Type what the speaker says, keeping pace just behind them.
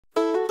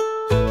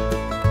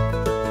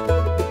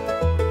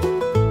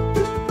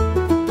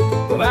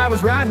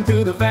was riding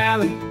through the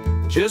valley,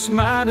 just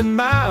minding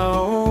my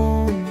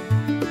own,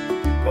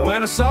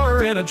 when I saw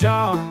her in a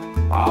jar,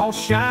 all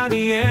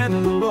shiny and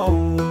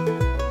alone.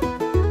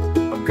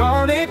 A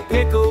garlic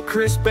pickle,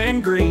 crisp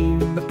and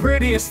green, the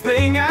prettiest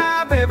thing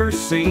I've ever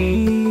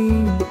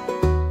seen.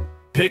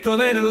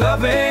 Pickled and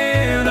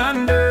loving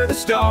under the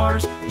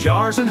stars,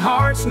 jars and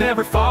hearts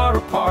never far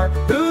apart.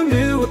 Who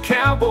knew a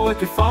cowboy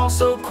could fall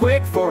so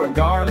quick for a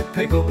garlic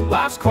pickle?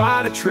 Life's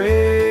quite a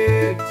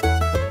trick.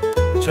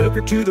 Took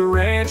her to the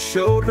ranch,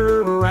 showed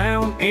her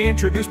around,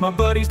 introduced my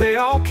buddies, they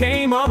all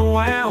came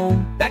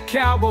unwound. That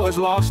cowboy's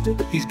lost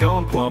it, he's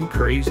gone plumb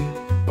crazy,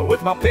 but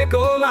with my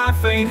pickle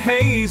life ain't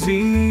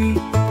hazy.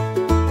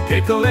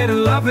 Pickled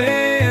and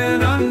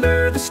loving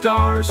under the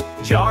stars,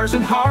 jars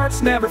and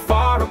hearts never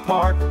far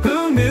apart.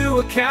 Who knew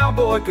a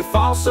cowboy could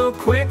fall so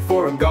quick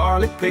for a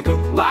garlic pickle?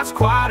 Life's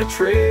quite a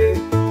trick.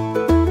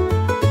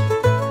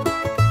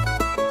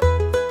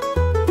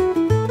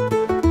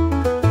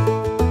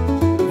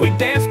 We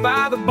danced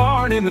by the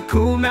barn in the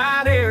cool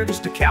night air,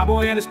 just a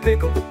cowboy and his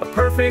pickle, a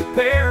perfect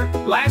pair.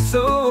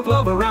 Lasso of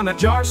love around a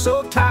jar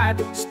so tight,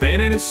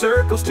 spinning in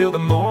circles till the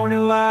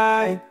morning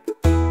light.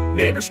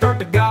 Neighbors start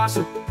to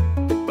gossip,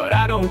 but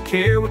I don't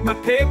care. With my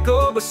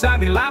pickle beside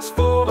me, life's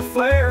full of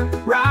flair.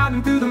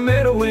 Riding through the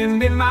middle,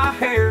 wind in my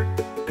hair,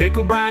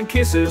 pickle brine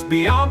kisses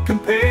beyond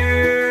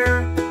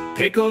compare.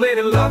 Pickled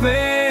and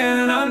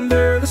loving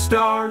under the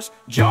stars,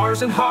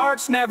 jars and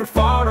hearts never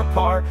far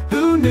apart.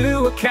 Who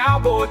knew a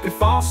cowboy could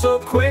fall so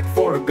quick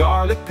for a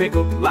garlic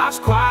pickle? Life's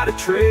quite a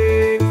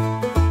trick.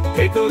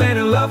 Pickled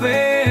and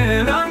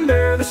loving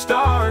under the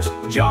stars,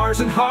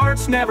 jars and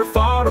hearts never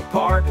far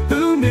apart.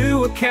 Who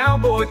knew a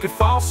cowboy could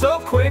fall so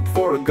quick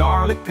for a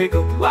garlic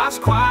pickle? Life's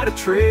quite a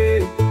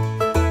trick.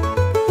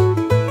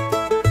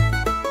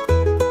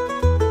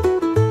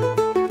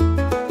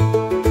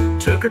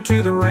 Took her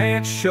to the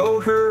ranch,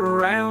 showed her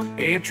around,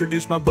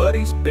 introduced my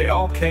buddies, they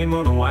all came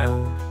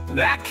unwound.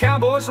 That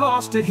cowboy's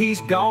lost it,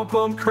 he's gone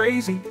plumb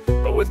crazy,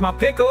 but with my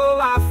pickle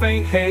life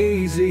ain't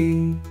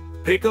hazy.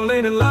 Pickled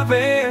and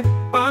loving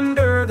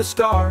under the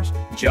stars,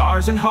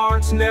 jars and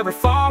hearts never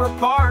far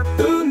apart.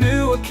 Who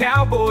knew a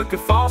cowboy could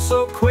fall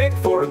so quick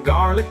for a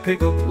garlic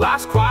pickle?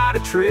 Life's quite a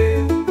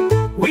trick.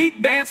 We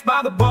danced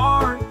by the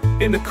barn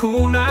in the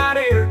cool night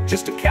air,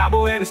 just a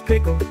cowboy and his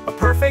pickle, a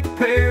perfect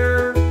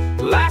pair.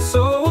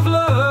 Lasso of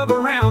love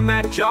around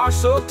that jar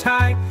so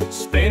tight,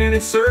 spinning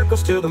in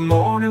circles till the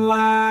morning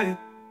light.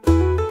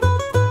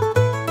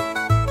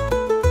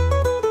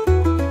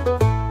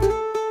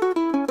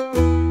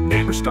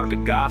 Neighbors start to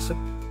gossip,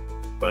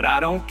 but I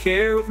don't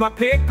care. With my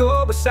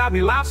pickle beside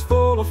me, life's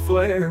full of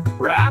flair.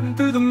 Riding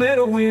through the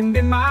middle, wind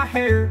in my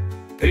hair,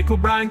 pickle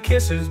brine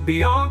kisses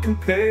beyond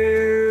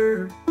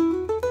compare.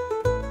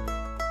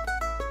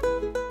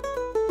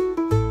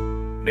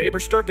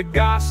 Neighbors start to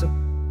gossip,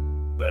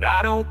 but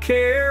I don't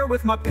care.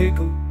 With my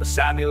pickle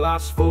beside me,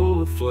 life's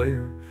full of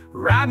flair.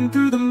 Riding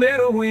through the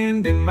middle,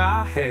 wind in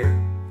my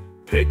hair,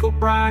 pickle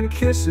brine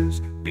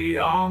kisses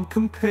beyond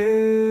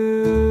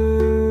compare.